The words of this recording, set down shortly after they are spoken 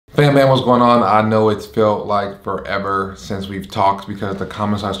Fam man, what's going on? I know it's felt like forever since we've talked because the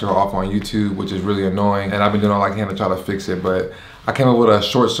comments are still off on YouTube, which is really annoying. And I've been doing all I can to try to fix it, but I came up with a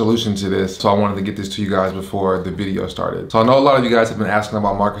short solution to this. So I wanted to get this to you guys before the video started. So I know a lot of you guys have been asking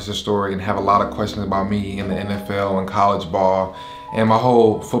about Marcus's story and have a lot of questions about me in the NFL and college ball and my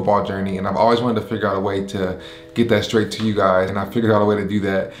whole football journey. And I've always wanted to figure out a way to get that straight to you guys. And I figured out a way to do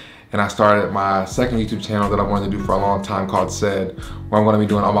that. And I started my second YouTube channel that I wanted to do for a long time called CED, where I'm gonna be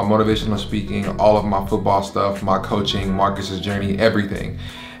doing all my motivational speaking, all of my football stuff, my coaching, Marcus's journey, everything.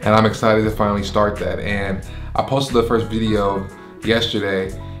 And I'm excited to finally start that. And I posted the first video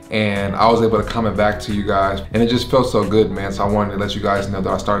yesterday and I was able to comment back to you guys and it just felt so good, man. So I wanted to let you guys know that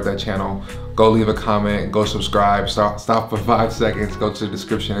I started that channel. Go leave a comment, go subscribe, stop for 5 seconds, go to the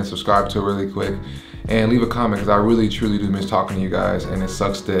description and subscribe to it really quick. And leave a comment because I really truly do miss talking to you guys and it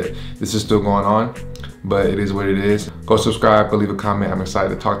sucks that this is still going on, but it is what it is. Go subscribe, go leave a comment. I'm excited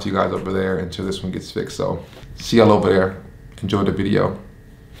to talk to you guys over there until this one gets fixed. So see y'all over there. Enjoy the video.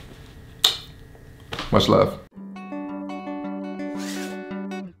 Much love.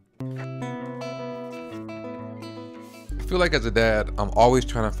 I feel like as a dad, I'm always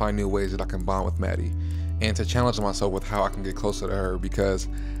trying to find new ways that I can bond with Maddie and to challenge myself with how I can get closer to her because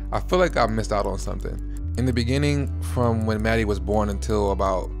I feel like I missed out on something. In the beginning, from when Maddie was born until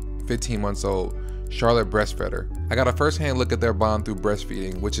about 15 months old, Charlotte breastfed her. I got a first-hand look at their bond through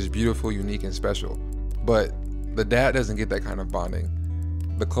breastfeeding, which is beautiful, unique, and special. But the dad doesn't get that kind of bonding.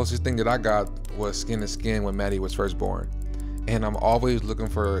 The closest thing that I got was skin to skin when Maddie was first born. And I'm always looking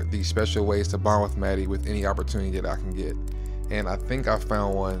for these special ways to bond with Maddie with any opportunity that I can get. And I think I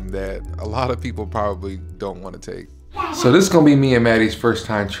found one that a lot of people probably don't want to take. So this is gonna be me and Maddie's first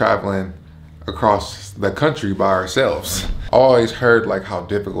time traveling across the country by ourselves. I always heard like how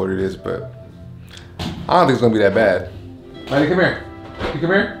difficult it is, but I don't think it's gonna be that bad. Maddie, come here. You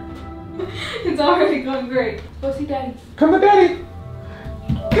come here? It's already going great. Go see Daddy. Come with Daddy.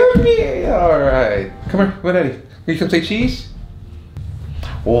 Come here. All right. Come here, with Daddy. Can you come say cheese?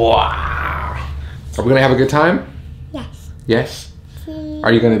 Wow. Are we gonna have a good time? Yes. Yes?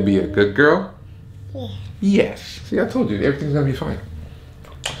 Are you gonna be a good girl? Yeah. Yes. See, I told you, everything's gonna be fine.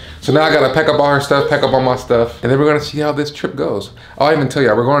 So now I gotta pack up all her stuff, pack up all my stuff, and then we're gonna see how this trip goes. I'll even tell you,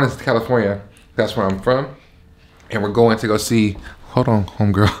 we're going to California. That's where I'm from. And we're going to go see, hold on,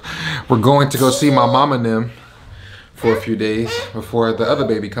 homegirl. We're going to go see my mom and them for a few days before the other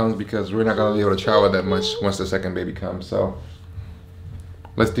baby comes because we're not gonna be able to travel that much once the second baby comes. So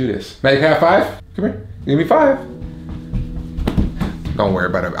let's do this. Maddie, can I have 5? Come here, give me 5. Don't worry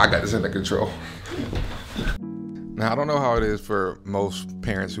about it, I got this under control. Now, I don't know how it is for most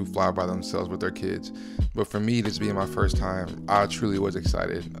parents who fly by themselves with their kids, but for me, this being my first time, I truly was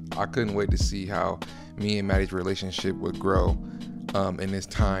excited. I couldn't wait to see how me and Maddie's relationship would grow in this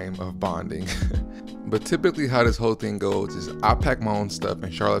time of bonding. But typically how this whole thing goes is I pack my own stuff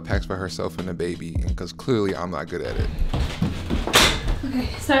and Charlotte packs for herself and the baby, because clearly I'm not good at it. Okay,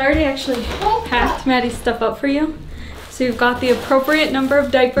 so I already actually packed Maddie's stuff up for you. So you've got the appropriate number of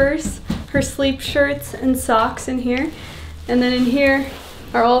diapers, her sleep shirts and socks in here. And then in here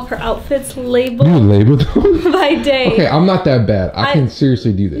are all of her outfits labeled. You labeled them? By day. Okay, I'm not that bad. I can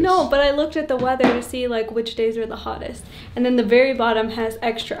seriously do this. No, but I looked at the weather to see like which days are the hottest. And then the very bottom has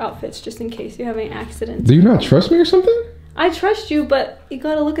extra outfits just in case you have any accidents. Do you not trust me or something? I trust you, but you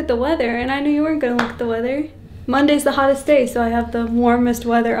gotta look at the weather, and I knew you weren't gonna look at the weather. Monday's the hottest day, so I have the warmest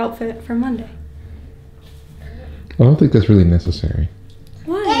weather outfit for Monday. I don't think that's really necessary.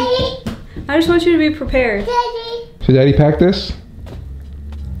 Why? Daddy. I just want you to be prepared. Daddy. Should Daddy pack this?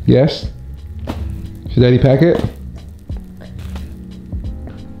 Yes? Should Daddy pack it?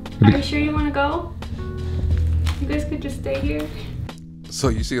 Are you sure you want to go? You guys could just stay here. So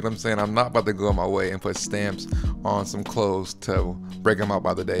you see what I'm saying? I'm not about to go on my way and put stamps on some clothes to break them out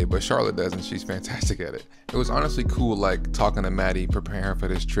by the day, but Charlotte does, and she's fantastic at it. It was honestly cool, like talking to Maddie, preparing her for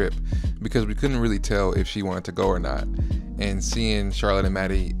this trip, because we couldn't really tell if she wanted to go or not. And seeing Charlotte and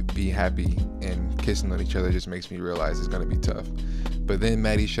Maddie be happy and kissing on each other just makes me realize it's gonna be tough. But then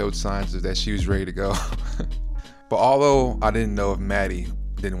Maddie showed signs of that she was ready to go. But although I didn't know if Maddie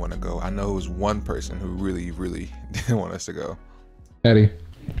didn't want to go, I know it was one person who really, really didn't want us to go. Maddie,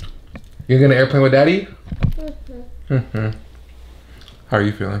 you're gonna airplane with Daddy? How are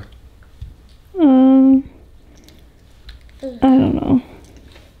you feeling? I don't know.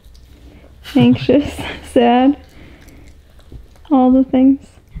 Anxious, sad, all the things.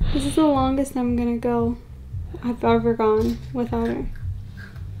 This is the longest I'm gonna go. I've ever gone without her.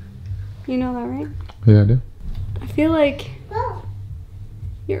 You know that, right? Yeah, I do. I feel like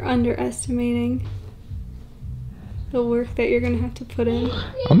you're underestimating the work that you're gonna have to put in.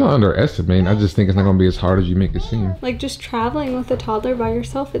 I'm not underestimating. I just think it's not gonna be as hard as you make it seem. Like just traveling with a toddler by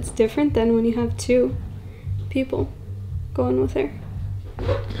yourself, it's different than when you have 2 people going with her.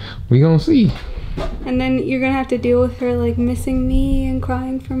 We gonna see. And then you're gonna have to deal with her like missing me and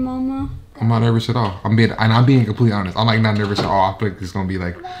crying for Mama. I'm not nervous at all. I'm being completely honest. I'm like not nervous at all. I feel like it's gonna be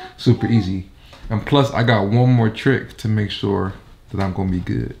like super easy. And plus, I got one more trick to make sure that I'm gonna be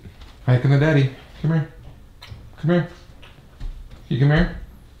good. All right, come here, Daddy. Come here. Come here. You come here.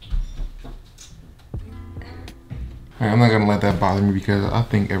 Alright, I'm not gonna let that bother me because I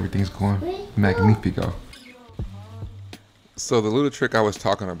think everything's going magnifico. So the little trick I was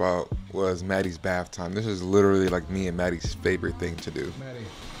talking about was Maddie's bath time. This is literally like me and Maddie's favorite thing to do. Maddie,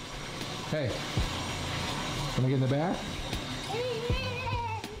 hey, can I get in the bath?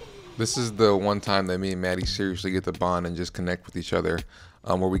 This is the one time that me and Maddie seriously get to bond and just connect with each other,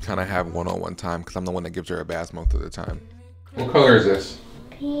 where we kind of have one-on-one time because I'm the one that gives her a bath most of the time. What color is this?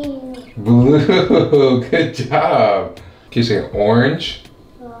 Pink. Blue. Good job. Can you say orange?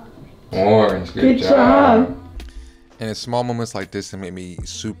 Orange. Good job. And it's small moments like this that make me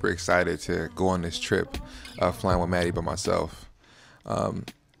super excited to go on this trip, flying with Maddie by myself.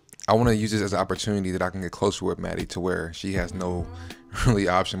 I want to use this as an opportunity that I can get closer with Maddie to where she has no really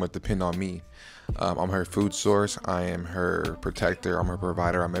option but depend on me. I'm her food source, I am her protector, I'm her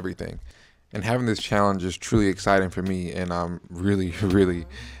provider, I'm everything. And having this challenge is truly exciting for me, and I'm really, really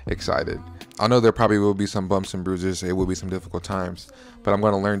excited. I know there probably will be some bumps and bruises, it will be some difficult times, but I'm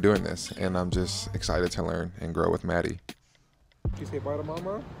going to learn doing this, and I'm just excited to learn and grow with Maddie. You say bye to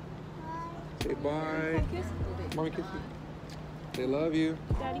Mama? Say bye. Mommy kiss you. They love you.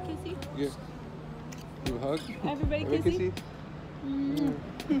 Daddy kissy. Yeah. You hug? Everybody kissy.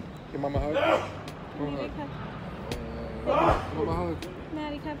 Give Mama a hug. Mama hug. Mama hug.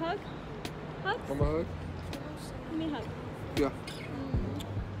 Maddie, can I hug? Hug? Mama hug. Give me a hug. Yeah.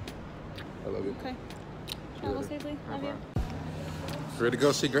 I love you. Okay. Travel safely. Love you. Ready to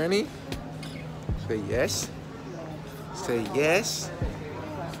go see Granny? Say yes. Say yes.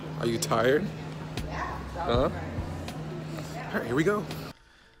 Are you tired? Huh? All right, here we go.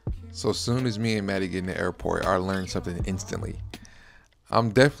 So soon as me and Maddie get in the airport, I learned something instantly. I'm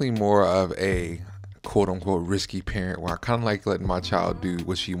definitely more of a quote unquote risky parent where I kind of like letting my child do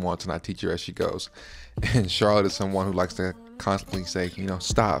what she wants and I teach her as she goes. And Charlotte is someone who likes to constantly say, you know,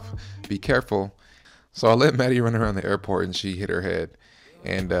 stop, be careful. So I let Maddie run around the airport and she hit her head.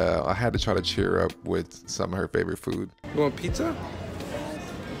 And I had to try to cheer her up with some of her favorite food. You want pizza?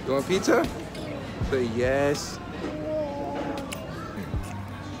 You want pizza? Say yes.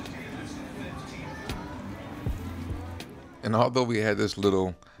 And although we had this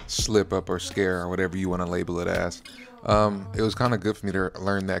little slip up or scare or whatever you want to label it as, it was kind of good for me to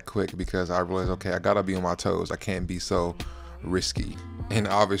learn that quick because I realized, okay, I gotta be on my toes. I can't be so risky. And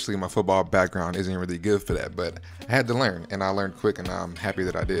obviously my football background isn't really good for that, but I had to learn and I learned quick and I'm happy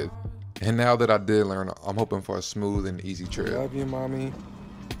that I did. And now that I did learn, I'm hoping for a smooth and easy trip. Love you, Mommy.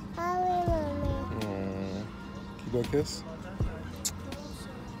 Love you, Mommy. Can you do a kiss?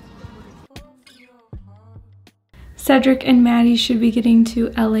 Cedric and Maddie should be getting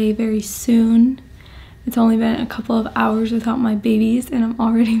to LA very soon. It's only been a couple of hours without my babies and I'm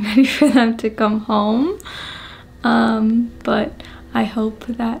already ready for them to come home. But I hope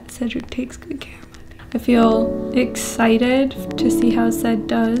that Cedric takes good care of Maddie. I feel excited to see how Ced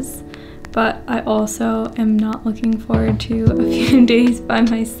does, but I also am not looking forward to a few days by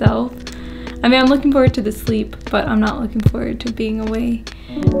myself. I mean, I'm looking forward to the sleep, but I'm not looking forward to being away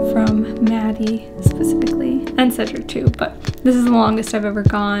from Maddie specifically, and Cedric too, but this is the longest I've ever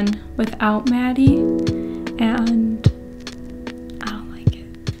gone without Maddie.